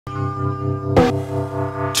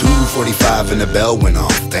2:45 and the bell went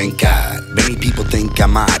off, thank God. Many people think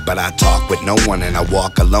I'm odd, but I talk with no one and I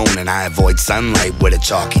walk alone, and I avoid sunlight with a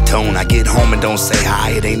chalky tone. I get home and don't say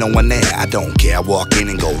hi, it ain't no one there. I don't care, I walk in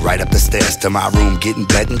and go right up the stairs to my room, get in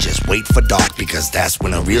bed and just wait for dark, because that's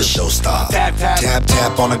when a real show starts. Tap, tap, tap,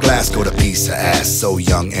 tap on a glass, go to piece of ass. So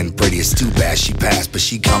young and pretty, it's too bad she passed, but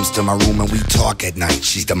she comes to my room and we talk at night.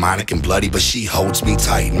 She's demonic and bloody, but she holds me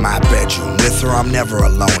tight in my bedroom. With her I'm never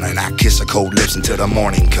alone, and I kiss her cold lips until the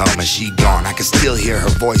morning come and she gone. I can still hear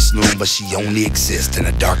her voice loom, but she only exists in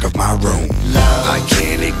the dark of my room. Love, I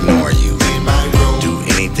can't ignore you. In my room, do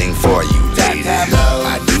anything for you, lady. Love,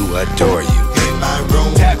 I do adore you. In my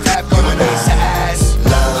room, tap tap on a piece of ass.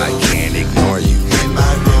 Love, I can't ignore you. In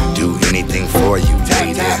my room, do anything for you,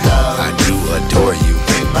 lady. Love, I do adore you.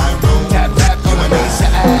 In my room, tap tap on a piece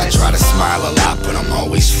of ass. I try to smile a lot, but I'm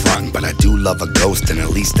always frontin'. But I do love a ghost, and at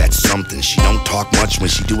least that's something. She don't talk much, when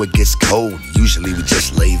she do it gets cold. Usually we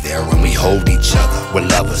just lay there when we hold each other. We're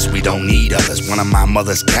lovers, we don't need others. One of my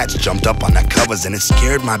mother's cats jumped up on the covers and it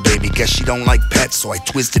scared my baby. Guess she don't like pets, so I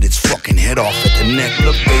twisted its fucking head off at the neck.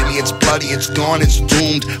 Look baby, it's bloody, it's gone, it's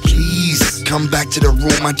doomed. Please, come back to the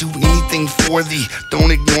room, I do anything for thee.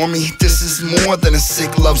 Don't ignore me, this is more than a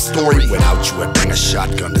sick love story. Without you I'd bring a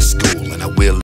shotgun to school, and I will